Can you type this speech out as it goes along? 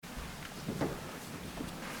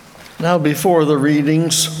Now, before the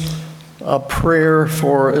readings, a prayer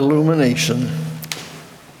for illumination.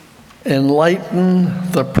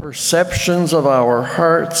 Enlighten the perceptions of our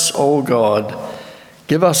hearts, O God.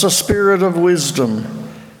 Give us a spirit of wisdom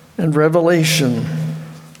and revelation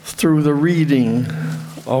through the reading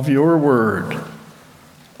of your word.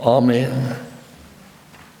 Amen.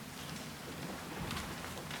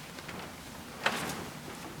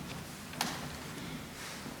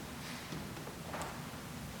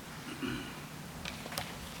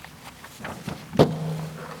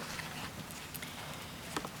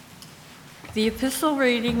 The epistle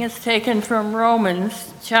reading is taken from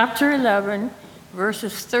Romans chapter 11,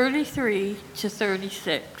 verses 33 to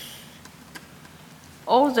 36.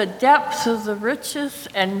 Oh, the depths of the riches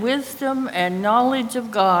and wisdom and knowledge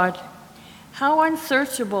of God! How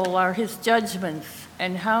unsearchable are his judgments,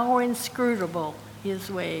 and how inscrutable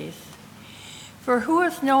his ways. For who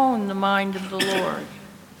has known the mind of the Lord?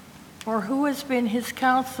 Or who has been his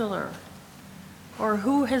counselor? Or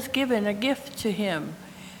who has given a gift to him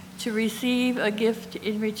to receive a gift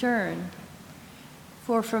in return?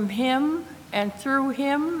 For from him and through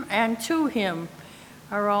him and to him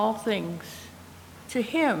are all things. To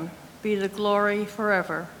him be the glory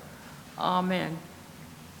forever. Amen.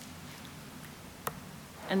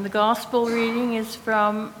 And the gospel reading is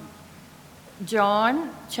from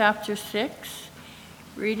John chapter 6,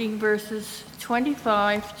 reading verses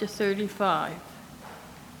 25 to 35.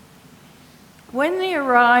 When they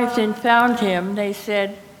arrived and found him, they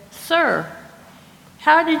said, "Sir,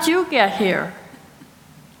 how did you get here?"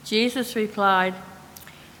 Jesus replied,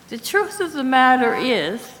 "The truth of the matter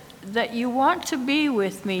is that you want to be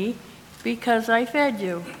with me because I fed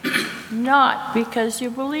you, not because you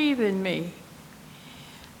believe in me.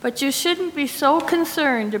 But you shouldn't be so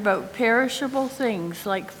concerned about perishable things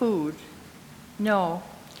like food. No,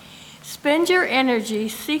 spend your energy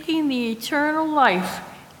seeking the eternal life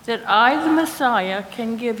that I, the Messiah,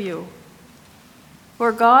 can give you.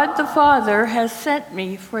 For God the Father has sent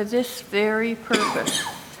me for this very purpose."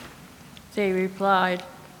 They replied,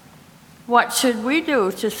 "What should we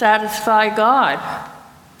do to satisfy God?"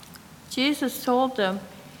 Jesus told them,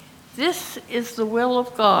 "This is the will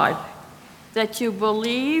of God, that you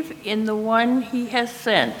believe in the one he has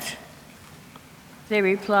sent." They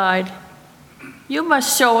replied, "You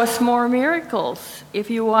must show us more miracles if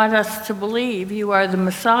you want us to believe you are the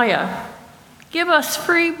Messiah. Give us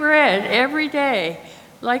free bread every day,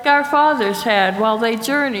 like our fathers had while they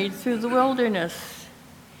journeyed through the wilderness.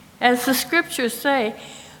 As the scriptures say,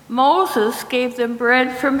 Moses gave them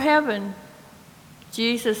bread from heaven."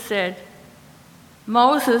 Jesus said,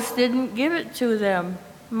 "Moses didn't give it to them.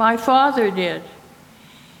 My Father did.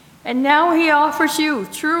 And now he offers you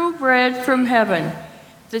true bread from heaven.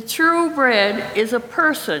 The true bread is a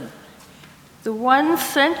person, the one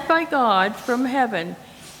sent by God from heaven,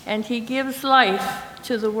 and he gives life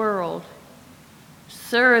to the world."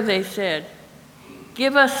 "Sir," they said,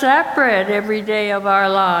 "give us that bread every day of our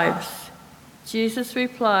lives." Jesus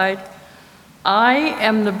replied, "I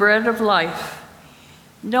am the bread of life.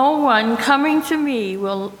 No one coming to me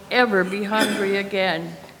will ever be hungry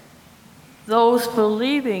again. Those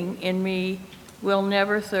believing in me will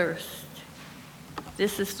never thirst."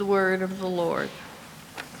 This is the word of the Lord.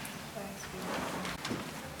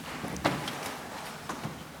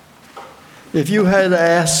 If you had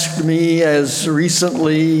asked me as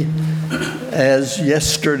recently as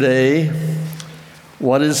yesterday,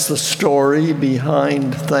 what is the story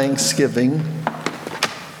behind Thanksgiving,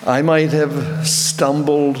 I might have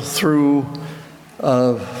stumbled through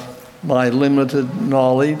my limited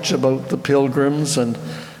knowledge about the Pilgrims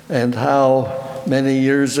and how many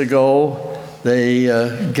years ago they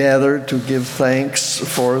gathered to give thanks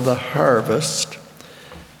for the harvest.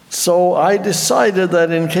 So I decided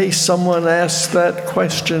that in case someone asked that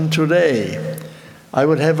question today, I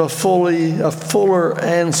would have a fuller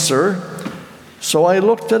answer. So I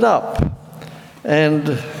looked it up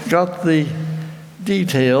and got the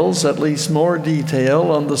details, at least more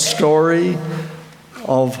detail, on the story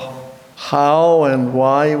of how and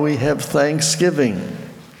why we have Thanksgiving.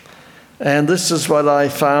 And this is what I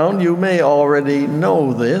found. You may already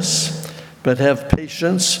know this, but have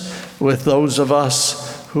patience with those of us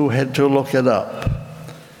who had to look it up.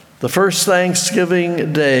 The first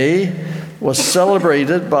Thanksgiving Day was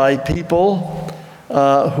celebrated by people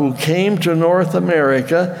who came to North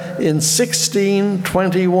America in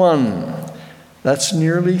 1621. That's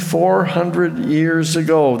nearly 400 years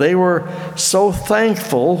ago. They were so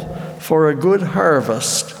thankful for a good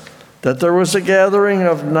harvest that there was a gathering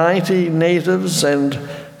of 90 natives and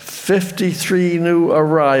 53 new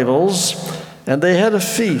arrivals, and they had a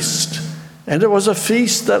feast And it was a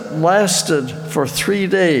feast that lasted for 3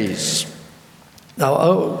 days. Now,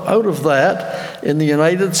 out of that, in the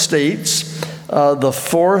United States, the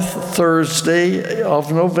fourth Thursday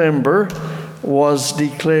of November was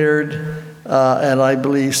declared, and I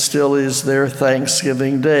believe still is, their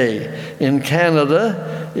Thanksgiving Day. In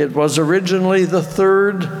Canada, it was originally the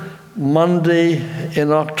third Monday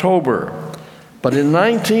in October. But in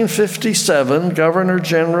 1957, Governor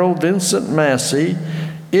General Vincent Massey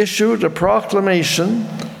issued a proclamation,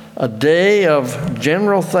 a day of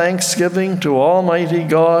general thanksgiving to Almighty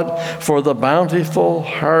God for the bountiful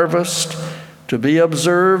harvest, to be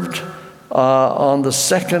observed on the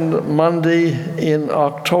second Monday in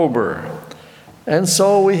October. And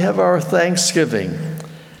so we have our Thanksgiving,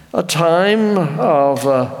 a time of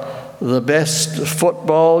the best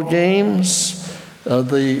football games.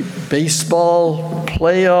 The baseball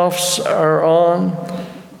playoffs are on.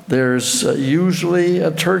 There's usually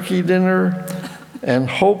a turkey dinner, and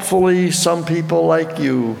hopefully some people like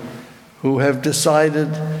you who have decided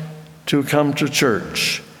to come to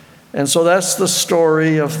church. And so that's the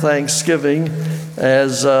story of Thanksgiving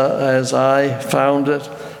as I found it,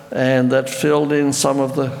 and that filled in some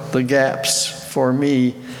of the gaps for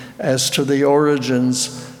me as to the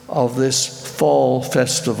origins of this fall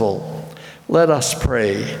festival. Let us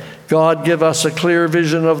pray. God, give us a clear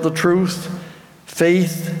vision of the truth,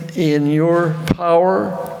 faith in your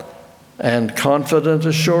power, and confident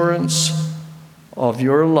assurance of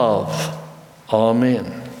your love.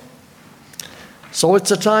 Amen. So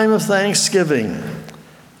it's a time of thanksgiving,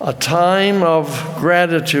 a time of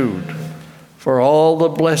gratitude for all the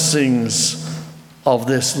blessings of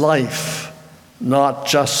this life, not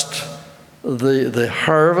just the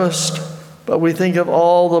harvest, but we think of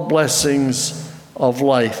all the blessings of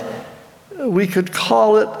life. We could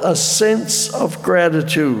call it a sense of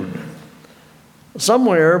gratitude.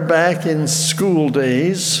 Somewhere back in school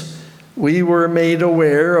days, we were made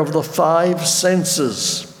aware of the 5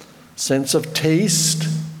 senses: sense of taste,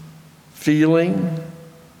 feeling,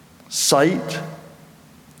 sight,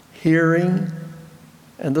 hearing,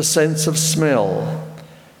 and the sense of smell.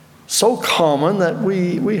 So common that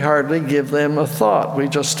we hardly give them a thought. We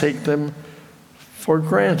just take them for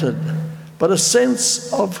granted. But a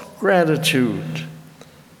sense of gratitude,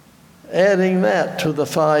 adding that to the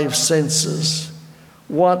 5 senses.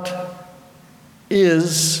 What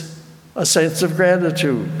is a sense of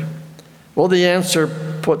gratitude? Well, the answer,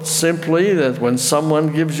 put simply, that when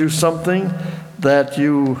someone gives you something that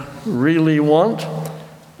you really want,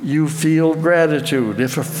 you feel gratitude.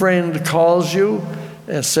 If a friend calls you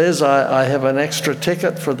and says, I have an extra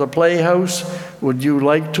ticket for the Playhouse, would you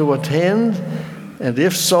like to attend? And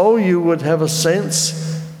if so, you would have a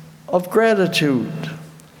sense of gratitude.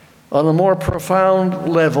 On a more profound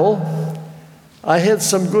level, I had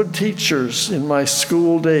some good teachers in my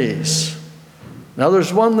school days. Now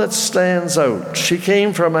there's one that stands out. She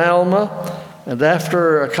came from Alma, and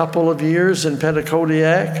after a couple of years in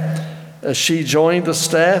Petitcodiac, she joined the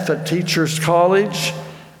staff at Teachers College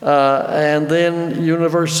and then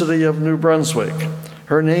University of New Brunswick.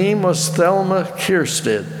 Her name was Thelma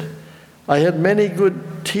Kierstead. I had many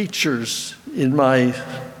good teachers in my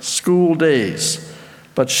school days,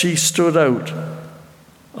 but she stood out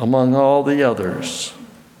among all the others.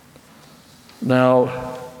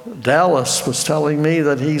 Now, Dallas was telling me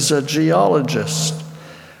that he's a geologist.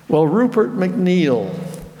 Well, Rupert McNeil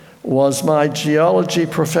was my geology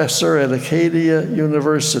professor at Acadia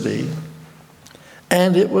University.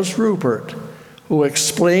 And it was Rupert who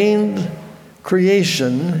explained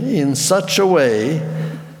creation in such a way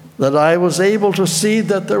that I was able to see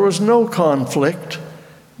that there was no conflict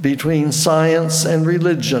between science and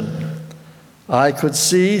religion. I could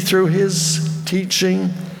see through his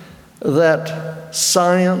teaching that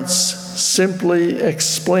science simply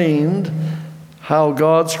explained how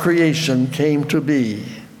God's creation came to be.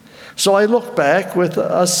 So I look back with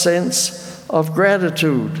a sense of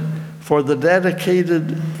gratitude for the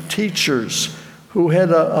dedicated teachers who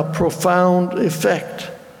had a profound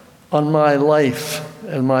effect on my life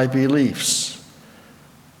and my beliefs.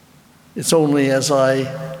 It's only as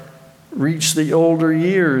I reach the older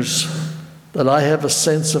years that I have a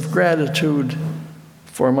sense of gratitude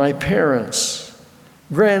for my parents,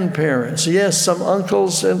 grandparents, yes, some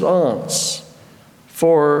uncles and aunts,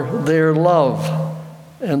 for their love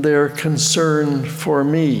and their concern for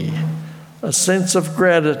me, a sense of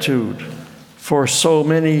gratitude for so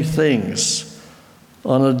many things.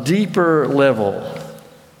 On a deeper level,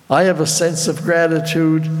 I have a sense of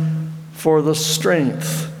gratitude for the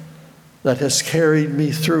strength that has carried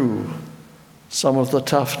me through some of the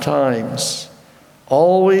tough times,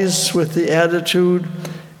 always with the attitude,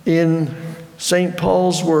 in St.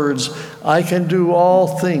 Paul's words, I can do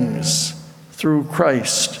all things through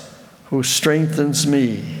Christ who strengthens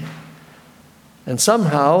me. And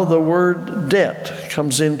somehow the word debt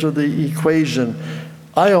comes into the equation.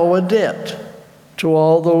 I owe a debt to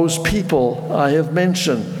all those people I have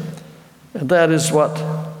mentioned. And that is what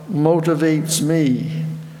motivates me.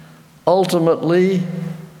 Ultimately,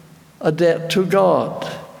 a debt to God.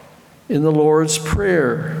 In the Lord's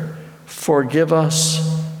Prayer, forgive us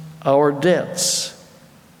our debts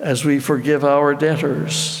as we forgive our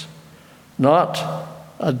debtors. Not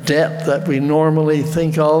a debt that we normally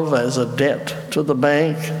think of as a debt to the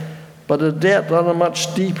bank, but a debt on a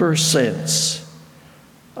much deeper sense,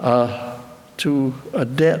 to a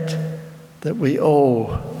debt that we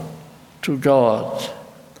owe to God.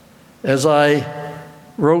 As I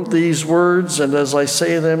wrote these words and as I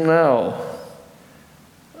say them now,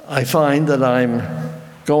 I find that I'm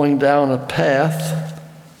going down a path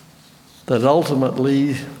that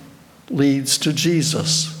ultimately leads to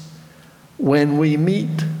Jesus. When we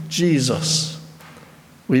meet Jesus,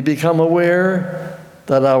 we become aware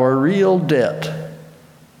that our real debt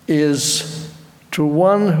is to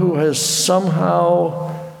one who has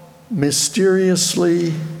somehow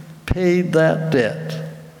mysteriously paid that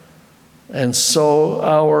debt. And so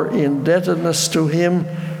our indebtedness to him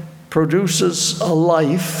produces a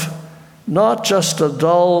life, not just a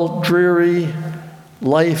dull, dreary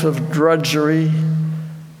life of drudgery,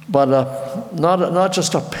 but not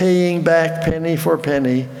just a paying back penny for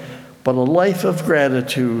penny, but a life of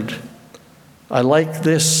gratitude. I like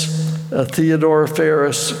this Theodore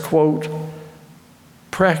Ferris quote,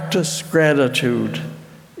 practice gratitude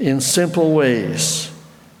in simple ways.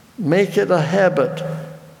 Make it a habit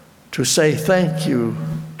to say thank you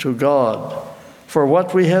to God for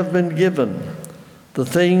what we have been given, the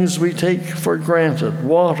things we take for granted,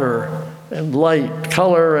 water and light,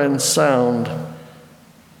 color and sound,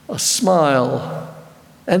 a smile,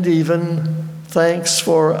 and even thanks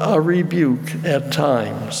for a rebuke at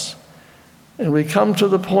times. And we come to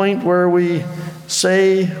the point where we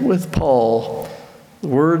say with Paul the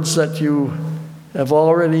words that you have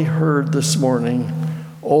already heard this morning,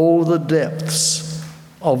 oh, the depths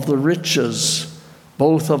of the riches,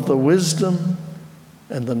 both of the wisdom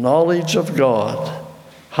and the knowledge of God.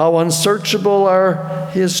 How unsearchable are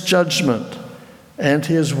his judgment and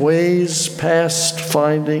his ways past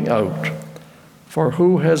finding out. For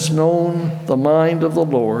who has known the mind of the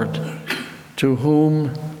Lord, to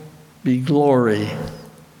whom be glory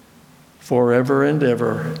forever and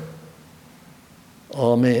ever.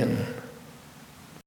 Amen.